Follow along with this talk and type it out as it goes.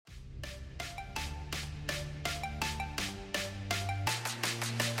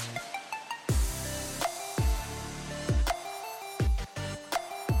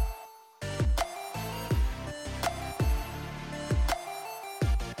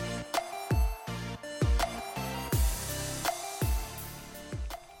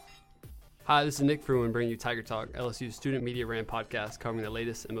Hi, this is Nick Fruin bringing you Tiger Talk, LSU's student media ran podcast covering the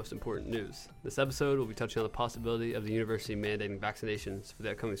latest and most important news. This episode will be touching on the possibility of the university mandating vaccinations for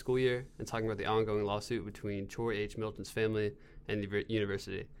the upcoming school year and talking about the ongoing lawsuit between Troy H. Milton's family and the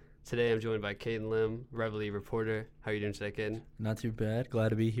university. Today I'm joined by Caden Lim, Reveille reporter. How are you doing today, Caden? Not too bad. Glad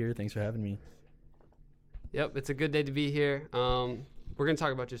to be here. Thanks for having me. Yep, it's a good day to be here. We're going to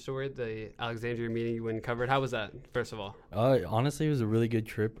talk about your story, the Alexandria meeting you went and covered. How was that, first of all? Honestly, it was a really good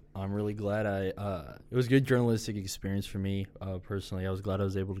trip. I'm really glad it was a good journalistic experience for me personally. I was glad I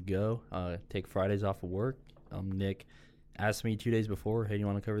was able to go, take Fridays off of work. Nick asked me 2 days before, hey, do you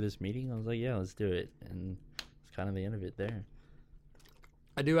want to cover this meeting? I was like, yeah, let's do it. And it's kind of the end of it there.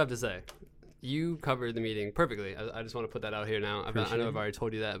 I do have to say, you covered the meeting perfectly. I just want to put that out here now. I know I've already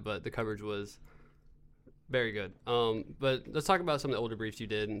told you that, but the coverage was very good. But let's talk about some of the older briefs you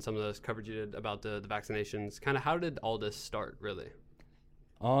did and some of the coverage you did about the vaccinations. Kind of how did all this start, really?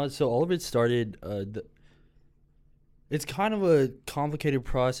 So all of it started, it's kind of a complicated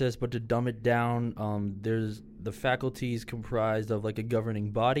process, but to dumb it down, there's the faculty is comprised of like a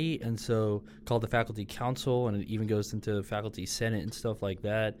governing body, and so called the Faculty Council, and it even goes into Faculty Senate and stuff like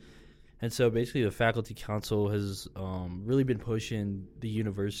that. And so basically the Faculty Council has really been pushing the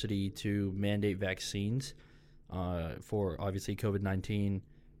university to mandate vaccines for obviously COVID-19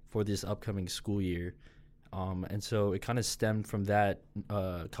 for this upcoming school year. And so it kind of stemmed from that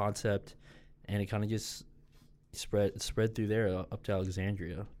concept, and it kind of just spread through there up to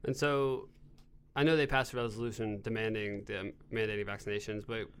Alexandria. And so I know they passed a resolution demanding the mandating vaccinations,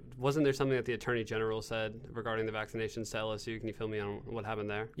 but wasn't there something that the Attorney General said regarding the vaccinations to LSU? Can you fill me on what happened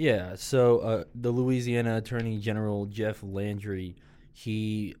there? Yeah, so the Louisiana Attorney General, Jeff Landry,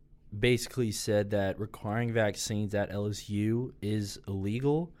 he basically said that requiring vaccines at LSU is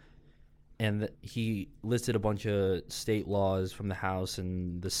illegal, and he listed a bunch of state laws from the House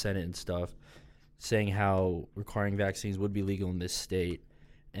and the Senate and stuff saying how requiring vaccines would be legal in this state.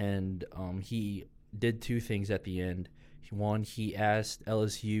 And he did two things at the end. One, he asked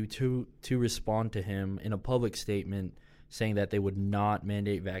LSU to respond to him in a public statement saying that they would not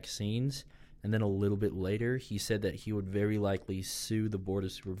mandate vaccines. And then a little bit later, he said that he would very likely sue the Board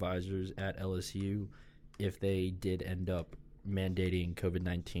of Supervisors at LSU if they did end up mandating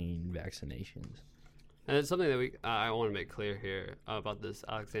COVID-19 vaccinations. And it's something that I want to make clear here about this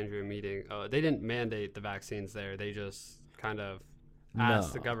Alexandria meeting. They didn't mandate the vaccines there. They just kind of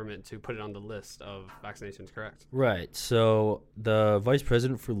asked the government to put it on the list of vaccinations, correct? Right. So the Vice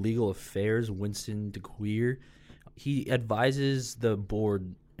President for Legal Affairs, Winston DeQueer, he advises the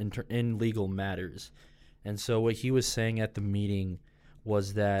board in legal matters. And so what he was saying at the meeting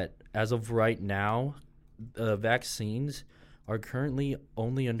was that as of right now, vaccines are currently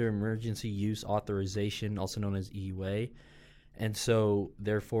only under emergency use authorization, also known as EUA. And so,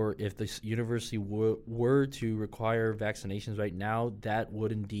 therefore, if the university were to require vaccinations right now, that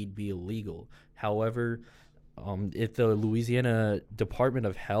would indeed be illegal. However, if the Louisiana Department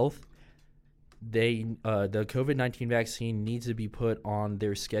of Health, the COVID-19 vaccine needs to be put on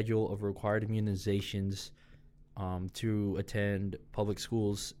their schedule of required immunizations to attend public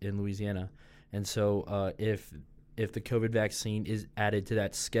schools in Louisiana. And so, if the COVID vaccine is added to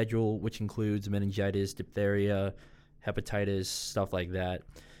that schedule, which includes meningitis, diphtheria, hepatitis, stuff like that.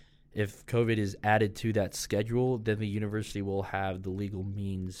 If COVID is added to that schedule, then the university will have the legal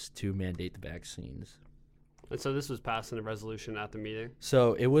means to mandate the vaccines. And so this was passed in a resolution at the meeting?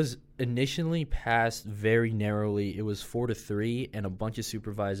 So it was initially passed very narrowly. It was 4-3, and a bunch of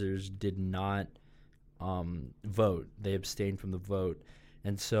supervisors did not vote. They abstained from the vote.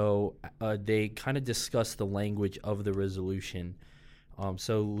 And so they kind of discussed the language of the resolution.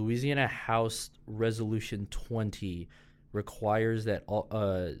 So Louisiana House Resolution 20 requires that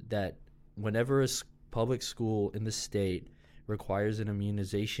that whenever a public school in the state requires an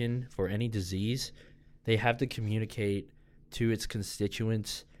immunization for any disease, they have to communicate to its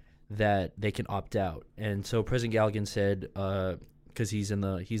constituents that they can opt out. And so President Galligan said, because he's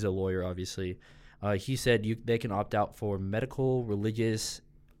a lawyer, obviously, he said they can opt out for medical, religious,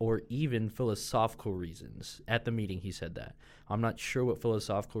 or even philosophical reasons. At the meeting, he said that. I'm not sure what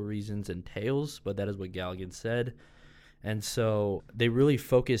philosophical reasons entails, but that is what Galligan said. And so they really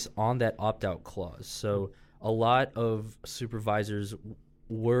focus on that opt-out clause. So a lot of supervisors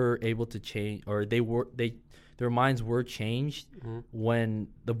were able to change, or their minds were changed when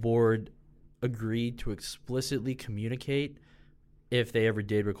the board agreed to explicitly communicate, if they ever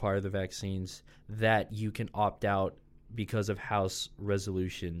did require the vaccines, that you can opt out because of House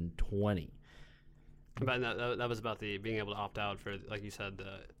Resolution 20. But that was about the being able to opt out for, like you said,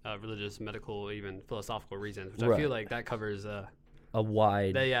 the religious, medical, even philosophical reasons, which I feel like that covers a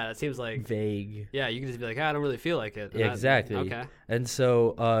wide, that seems like vague. Yeah, you can just be like, I don't really feel like it. Exactly. Okay. And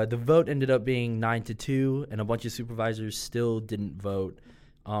so the vote ended up being 9-2, and a bunch of supervisors still didn't vote.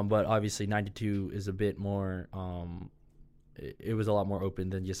 But obviously 9-2 is a bit more. It was a lot more open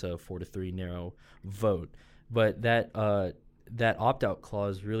than just a 4-3 narrow vote. But that opt-out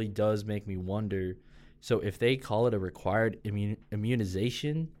clause really does make me wonder. So if they call it a required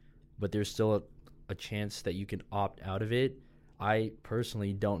immunization, but there's still a chance that you can opt out of it, I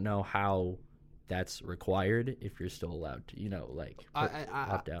personally don't know how that's required if you're still allowed to,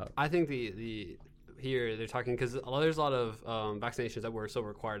 opt out. I think the here they're talking because there's a lot of vaccinations that we're still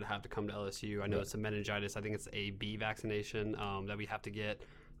required to have to come to LSU. I know it's a meningitis. I think it's a B vaccination that we have to get.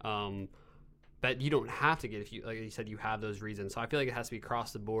 That you don't have to get if you, like you said, you have those reasons. So I feel like it has to be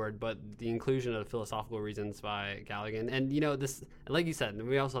across the board. But the inclusion of philosophical reasons by Galligan, and this, like you said, and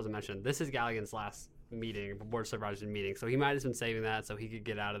we also have to mention, this is Galligan's last meeting, board of supervisors meeting. So he might have been saving that so he could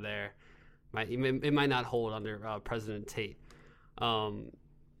get out of there. It might not hold under President Tate.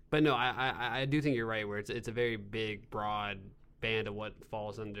 But no, I do think you're right. Where it's a very big, broad band of what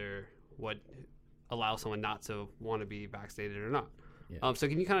falls under what allows someone not to want to be vaccinated or not. Yeah. So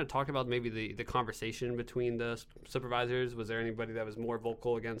can you kind of talk about maybe the conversation between the supervisors? Was there anybody that was more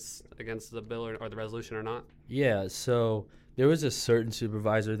vocal against the bill or the resolution or not? Yeah, so there was a certain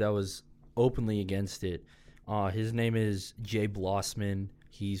supervisor that was openly against it. His name is Jay Blossman.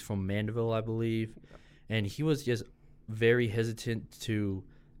 He's from Mandeville, I believe. And he was just very hesitant to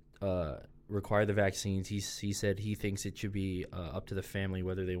require the vaccines. He said he thinks it should be up to the family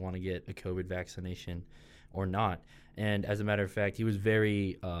whether they want to get a COVID vaccination or not. And as a matter of fact, he was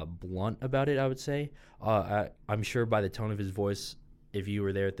very blunt about it, I would say. I'm sure by the tone of his voice, if you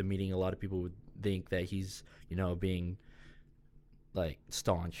were there at the meeting, a lot of people would think that he's, being like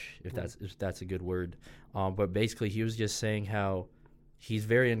staunch, if that's a good word. But basically, he was just saying how he's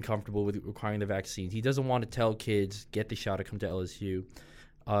very uncomfortable with requiring the vaccines. He doesn't want to tell kids, get the shot or come to LSU.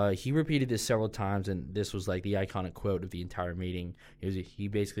 He repeated this several times, and this was like the iconic quote of the entire meeting. He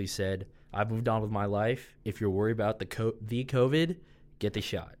basically said, I've moved on with my life. If you're worried about the COVID, get the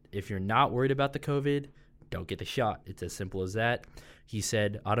shot. If you're not worried about the COVID, don't get the shot. It's as simple as that. He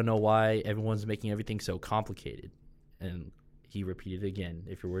said, I don't know why everyone's making everything so complicated. And he repeated it again.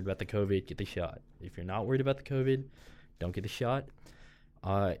 If you're worried about the COVID, get the shot. If you're not worried about the COVID, don't get the shot.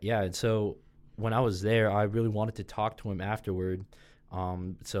 And so when I was there, I really wanted to talk to him afterward.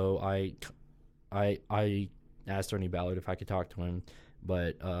 So I asked Ernie Ballard if I could talk to him.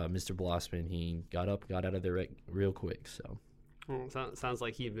 But Mr. Blossman, he got out of there real quick. So, sounds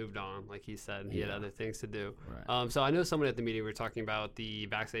like he moved on. Like he said, he had other things to do. Right. So I know someone at the meeting we were talking about the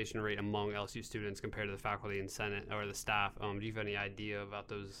vaccination rate among LSU students compared to the faculty and Senate or the staff. Do you have any idea about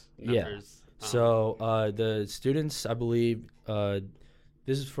those numbers? Yeah. So the students, I believe,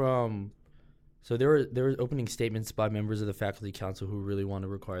 this is from. So there were opening statements by members of the faculty council who really want to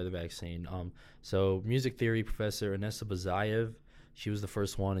require the vaccine. So music theory professor Inessa Bazayev. She was the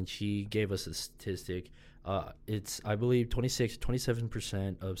first one, and she gave us a statistic. It's, I believe,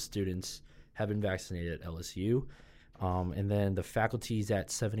 27% of students have been vaccinated at LSU. And then the faculty's at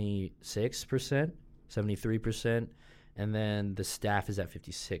 76%, 73%, and then the staff is at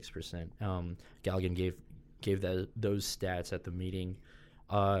 56%. Galligan gave those stats at the meeting.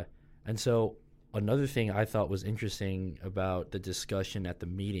 And so another thing I thought was interesting about the discussion at the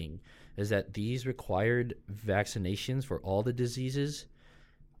meeting is that these required vaccinations for all the diseases,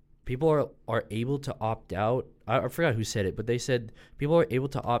 people are able to opt out. I forgot who said it, but they said people are able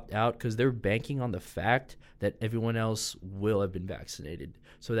to opt out because they're banking on the fact that everyone else will have been vaccinated.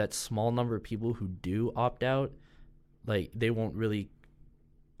 So that small number of people who do opt out, like, they won't really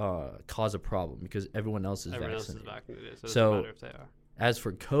cause a problem because everyone else is vaccinated. So it doesn't matter if they are. As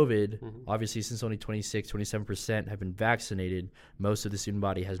for COVID, obviously, since only 27% have been vaccinated, most of the student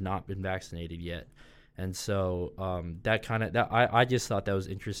body has not been vaccinated yet. And so I just thought that was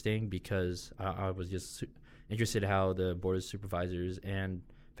interesting because I was just interested how the Board of Supervisors and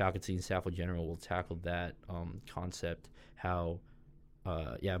faculty and staff in general will tackle that concept, how,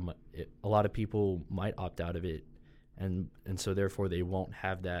 a lot of people might opt out of it, and so therefore they won't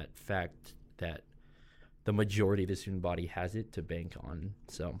have that fact that the majority of the student body has it to bank on.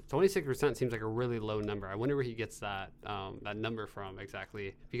 So 26% seems like a really low number. I wonder where he gets that number from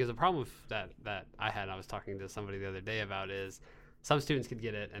exactly. Because the problem with that I had, and I was talking to somebody the other day about, is some students could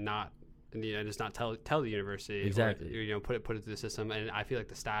get it and not, just not tell the university exactly, or put it through the system. And I feel like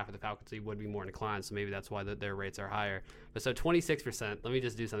the staff or the faculty would be more inclined. So maybe that's why their rates are higher. But so 26%. Let me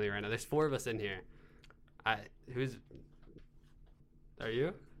just do something right now. There's 4 of us in here. Are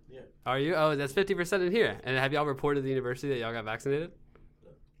you? Yeah. Are you? Oh, that's 50% in here. And have y'all reported to the university that y'all got vaccinated?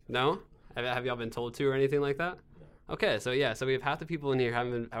 No? Have y'all been told to or anything like that? No. Okay, so yeah, so we have half the people in here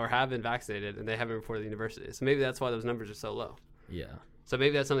have been vaccinated, and they haven't reported to the university. So maybe that's why those numbers are so low. Yeah. So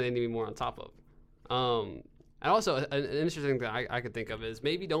maybe that's something they need to be more on top of. And also, an interesting thing that I could think of is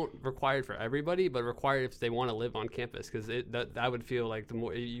maybe don't require it for everybody, but require it if they want to live on campus, because that would feel like the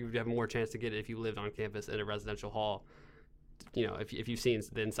more you would have more chance to get it if you lived on campus in a residential hall. You know, if you've seen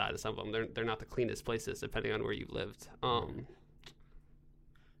the inside of some of them, they're not the cleanest places depending on where you lived.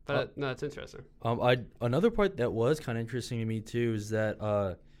 But no, that's interesting. Another part that was kind of interesting to me too is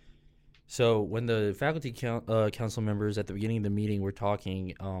that so when the faculty council members at the beginning of the meeting were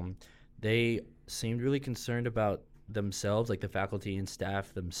talking, they seemed really concerned about themselves, like the faculty and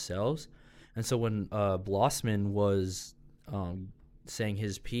staff themselves. And so when Blossman was saying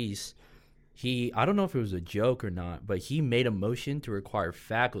his piece, I don't know if it was a joke or not, but he made a motion to require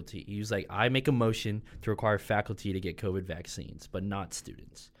faculty. He was like, I make a motion to require faculty to get COVID vaccines, but not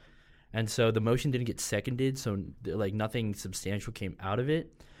students. And so the motion didn't get seconded, so like nothing substantial came out of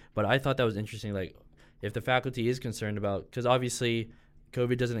it. But I thought that was interesting, like if the faculty is concerned about, because obviously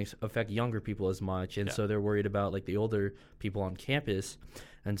COVID doesn't affect younger people as much, and so they're worried about like the older people on campus.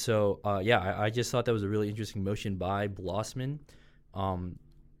 And so, I just thought that was a really interesting motion by Blossman. I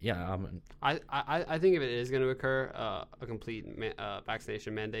think if it is going to occur, a complete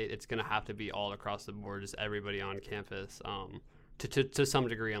vaccination mandate, it's going to have to be all across the board, just everybody on campus, to some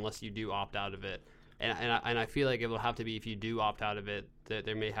degree, unless you do opt out of it. And I feel like it will have to be, if you do opt out of it, that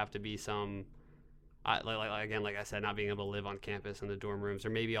there may have to be some, like I said, not being able to live on campus in the dorm rooms, or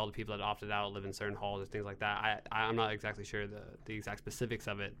maybe all the people that opted out live in certain halls or things like that. I'm not exactly sure the exact specifics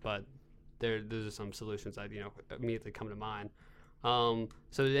of it, but those are some solutions that immediately come to mind. So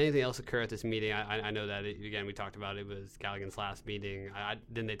did anything else occur at this meeting? I know that, again, we talked about it was Galligan's last meeting.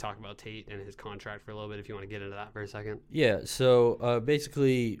 Didn't they talk about Tate and his contract for a little bit, if you want to get into that for a second? Yeah, so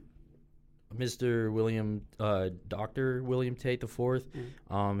basically Dr. William Tate IV,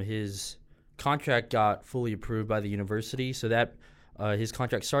 his contract got fully approved by the university, so that his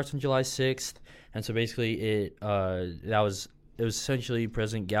contract starts on July 6th, and so basically it was essentially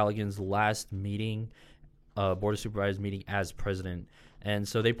President Galligan's last meeting, Board of Supervisors meeting as president. And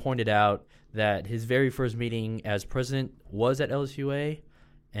so they pointed out that his very first meeting as president was at LSUA,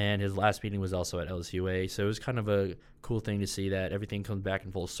 and his last meeting was also at LSUA. So it was kind of a cool thing to see that everything comes back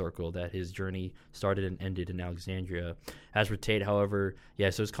in full circle, that his journey started and ended in Alexandria. As for Tate, however, so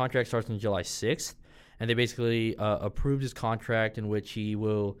his contract starts on July 6th, and they basically approved his contract in which he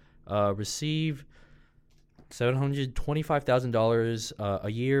will receive $725,000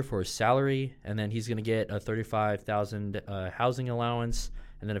 a year for his salary, and then he's going to get a $35,000 housing allowance,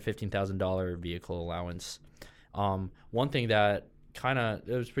 and then a $15,000 vehicle allowance. One thing that it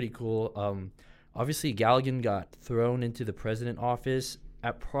was pretty cool. Obviously, Galligan got thrown into the president office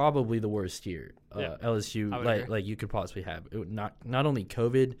at probably the worst year LSU like you could possibly have. Not only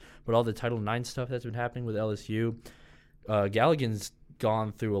COVID, but all the Title IX stuff that's been happening with LSU. Galligan's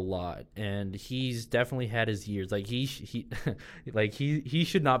gone through a lot, and he's definitely had his years. Like he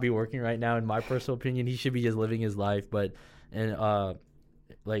should not be working right now, in my personal opinion. He should be just living his life, but he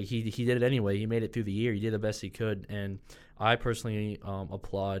did it anyway. He made it through the year. He did the best he could, and I personally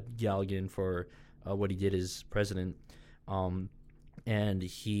applaud Galligan for what he did as president. And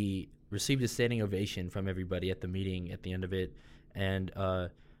he received a standing ovation from everybody at the meeting at the end of it. And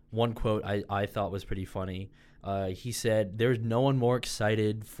one quote I thought was pretty funny. He said, "There's no one more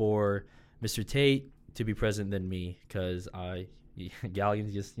excited for Mr. Tate to be president than me, because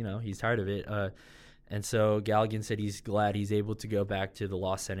Galligan's just, he's tired of it." And so Galligan said he's glad he's able to go back to the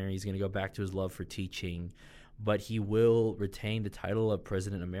Law Center. He's going to go back to his love for teaching, but he will retain the title of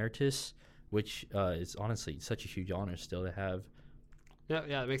President Emeritus, which is honestly such a huge honor still to have.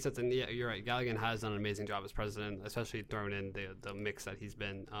 Yeah, it makes sense. And yeah, you're right. Galligan has done an amazing job as president, especially throwing in the mix that he's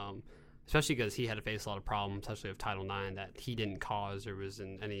been, especially because he had to face a lot of problems, especially with Title IX, that he didn't cause or was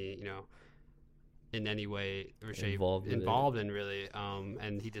in any way or shape involved in, really.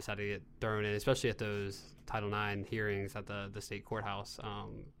 And he just had to get thrown in, especially at those Title IX hearings at the state courthouse,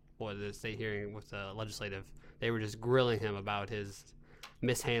 or the state hearing with the legislative. They were just grilling him about his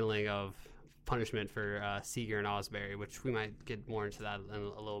mishandling of punishment for Seeger and Osbury, which we might get more into that in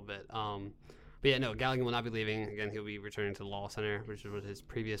a little bit. But yeah, no, Galligan will not be leaving. Again, he'll be returning to the Law Center, which was his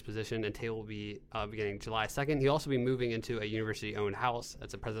previous position, and Tate will be beginning July 2nd. He'll also be moving into a university-owned house.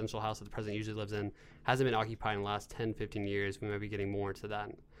 It's a presidential house that the president usually lives in. Hasn't been occupied in the last 10, 15 years. We might be getting more into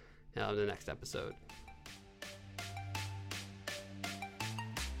that in the next episode.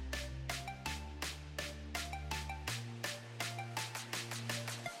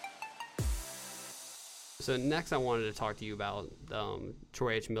 So next I wanted to talk to you about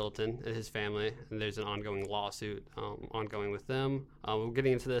Troy H. Middleton and his family, and there's an ongoing lawsuit ongoing with them. We're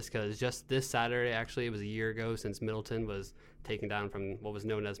getting into this because just this Saturday, actually, it was a year ago since Middleton was taken down from what was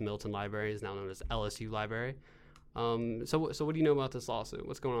known as Middleton Library, is now known as LSU Library. So what do you know about this lawsuit?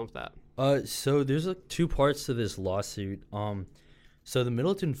 What's going on with that? So there's two parts to this lawsuit. So the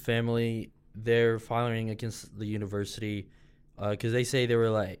Middleton family, they're filing against the university because they say they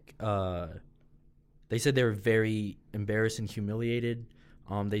were they said they were very embarrassed and humiliated.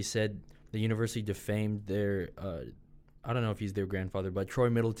 They said the university defamed their, I don't know if he's their grandfather, but Troy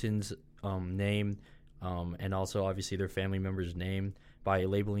Middleton's name, and also obviously their family member's name by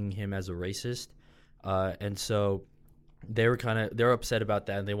labeling him as a racist. And so they're upset about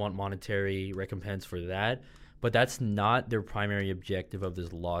that, and they want monetary recompense for that. But that's not their primary objective of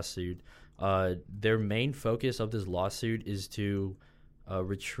this lawsuit. Their main focus of this lawsuit is to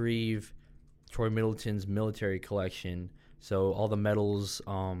retrieve Troy Middleton's military collection. So all the medals,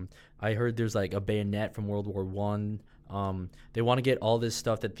 I heard there's like a bayonet from World War I. They want to get all this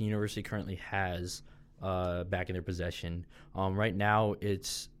stuff that the university currently has back in their possession. Right now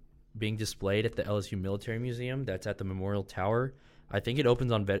it's being displayed at the LSU Military Museum that's at the Memorial Tower. I think it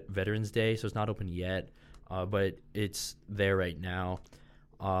opens on Veterans Day, so it's not open yet, but it's there right now.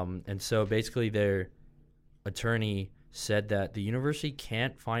 And so basically their attorney said that the university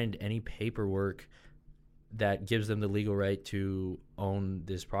can't find any paperwork that gives them the legal right to own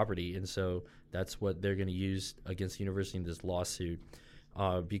this property. And so that's what they're going to use against the university in this lawsuit,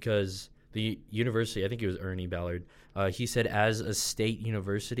 because the university, I think it was Ernie Ballard, he said as a state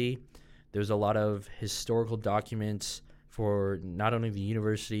university, there's a lot of historical documents for not only the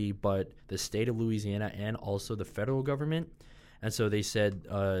university, but the state of Louisiana and also the federal government. And so they said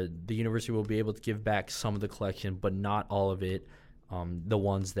the university will be able to give back some of the collection, but not all of it, the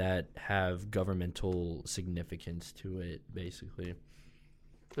ones that have governmental significance to it, basically.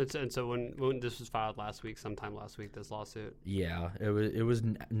 And so when this was filed sometime last week, this lawsuit? Yeah, it was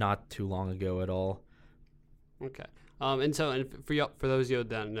not too long ago at all. Okay. And for those of you that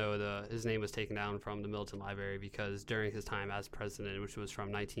don't know, his name was taken down from the Middleton Library because during his time as president, which was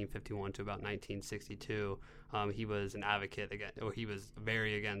from 1951 to about 1962, he was an advocate he was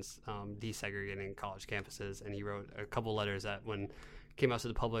very against desegregating college campuses, and he wrote a couple letters that when came out to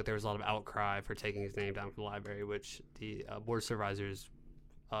the public, there was a lot of outcry for taking his name down from the library, which the board of supervisors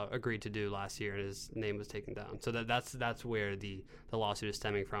agreed to do last year, and his name was taken down. So that's where the lawsuit is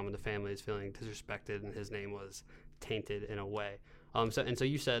stemming from, and the family is feeling disrespected, and his name was tainted in a way. So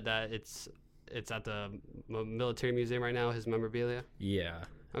you said that it's at the military museum right now, his memorabilia? Yeah.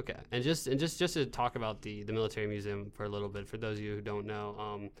 Okay. And just to talk about the military museum for a little bit, for those of you who don't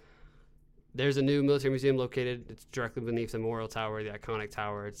know, there's a new military museum located. It's directly beneath the Memorial Tower, the iconic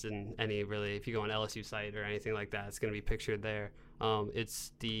tower. It's in if you go on LSU site or anything like that, it's going to be pictured there.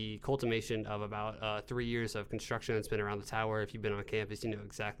 It's the culmination of about 3 years of construction that's been around the tower. If you've been on campus, you know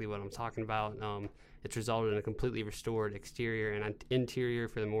exactly what I'm talking about. It's resulted in a completely restored exterior and interior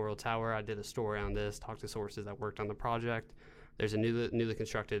for the Memorial Tower. I did a story on this, talked to sources that worked on the project. There's a newly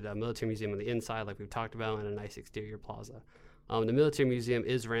constructed military museum on the inside, like we've talked about, and a nice exterior plaza. The military museum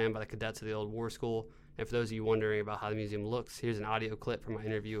is ran by the cadets of the Old War School. And for those of you wondering about how the museum looks, here's an audio clip from my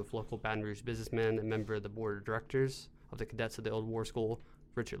interview with local Baton Rouge businessman and member of the board of directors of the cadets of the Old War School,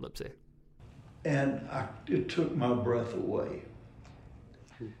 Richard Lipsey. And it took my breath away.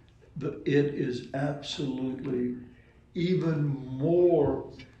 It is absolutely even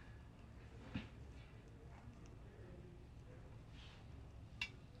more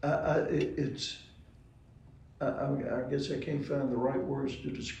I guess I can't find the right words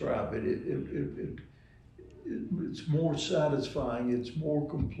to describe it. It's more satisfying. It's more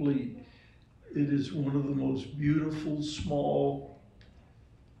complete. It is one of the most beautiful small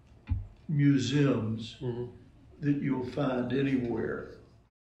museums that you'll find anywhere.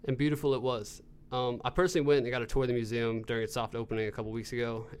 And beautiful it was. I personally went and got a tour of the museum during its soft opening a couple weeks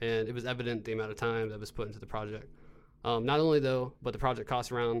ago, and it was evident the amount of time that was put into the project. Not only though, but the project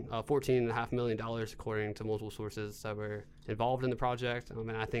cost around $14.5 million, according to multiple sources that were involved in the project.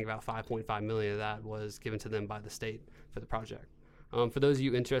 And I think about $5.5 million of that was given to them by the state for the project. For those of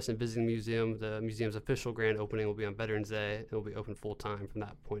you interested in visiting the museum's official grand opening will be on Veterans Day. It will be open full time from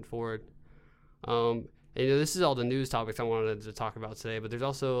that point forward. And this is all the news topics I wanted to talk about today, but there's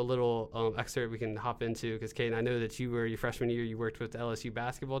also a little excerpt we can hop into because, Caden, I know that your freshman year, you worked with the LSU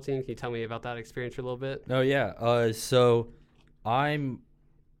basketball team. Can you tell me about that experience for a little bit? Oh, yeah. So I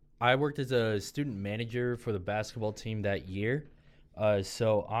worked as a student manager for the basketball team that year.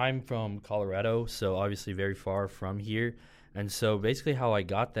 So I'm from Colorado, so obviously very far from here. And so basically how I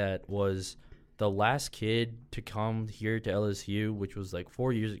got that was the last kid to come here to LSU, which was like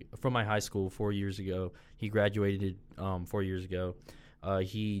 4 years from my high school 4 years ago. He graduated 4 years ago.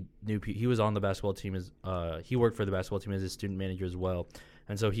 He was on the basketball team as he worked for the basketball team as a student manager as well,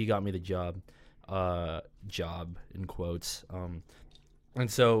 and so he got me the job in quotes. And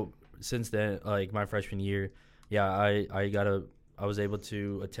so since then, like my freshman year, I was able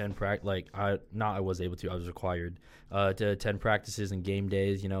to attend I was required to attend practices and game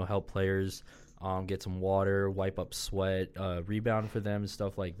days. Help players get some water, wipe up sweat, rebound for them, and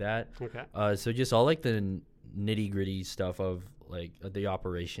stuff like that. Okay. So just all like the nitty gritty stuff of like the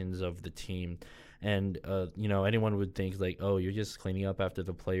operations of the team. And anyone would think like, oh, you're just cleaning up after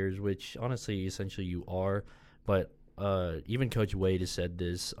the players, which honestly essentially you are. But even Coach Wade has said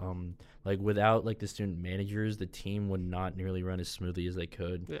this, like without like the student managers, the team would not nearly run as smoothly as they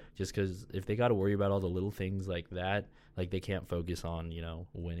could. Yeah. Just because if they got to worry about all the little things like that, like they can't focus on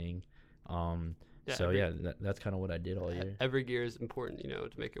winning. That's kind of what I did all year. Every gear is important, to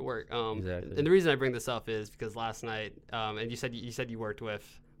make it work. Exactly. And the reason I bring this up is because last night, and you said you worked with,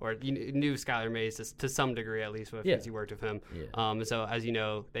 or you knew Skylar Mays to some degree at least, because you worked with him. Yeah. And so as you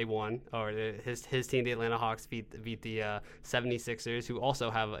know, they won, or his team, the Atlanta Hawks, beat the 76ers, who also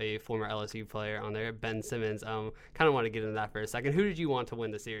have a former LSU player on there, Ben Simmons. Kind of want to get into that for a second. Who did you want to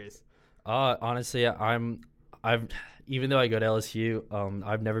win the series? Honestly, even though I go to LSU,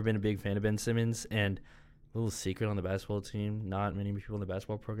 I've never been a big fan of Ben Simmons. And a little secret on the basketball team, not many people in the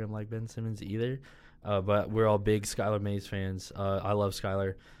basketball program like Ben Simmons either. But we're all big Skylar Mays fans. I love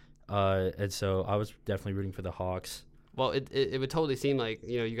Skylar. And so I was definitely rooting for the Hawks. Well, it would totally seem like,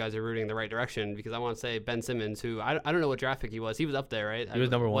 you guys are rooting in the right direction, because I want to say Ben Simmons, who I don't know what draft pick he was. He was up there, right? He was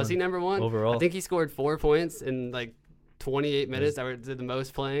number one. Was he number one? Overall. I think he scored 4 points in like 28 minutes. I did the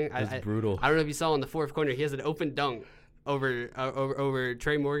most playing. It was brutal. I don't know if you saw in the fourth quarter, he has an open dunk over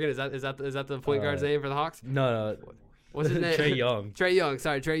Trey Morgan. Is that the point guard's name for the Hawks? No. What's his name? Trey Young. Trey Young.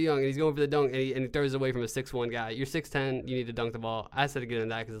 And he's going for the dunk, and he throws it away from a 6'1" guy. You're 6'10", you need to dunk the ball. I said to get into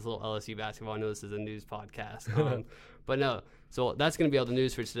that because it's a little LSU basketball. I know this is a news podcast. But no. So that's going to be all the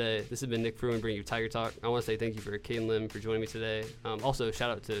news for today. This has been Nick Fruin bringing you Tiger Talk. I want to say thank you for Caden Lim for joining me today. Also,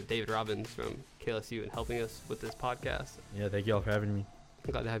 shout out to David Robbins from KLSU and helping us with this podcast. Yeah, thank you all for having me.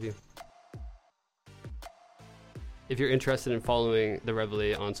 I'm glad to have you. If you're interested in following the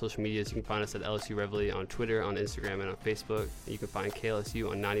Reveille on social medias, you can find us at LSU Reveille on Twitter, on Instagram, and on Facebook. You can find KLSU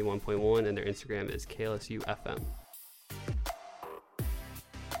on 91.1, and their Instagram is KLSU FM.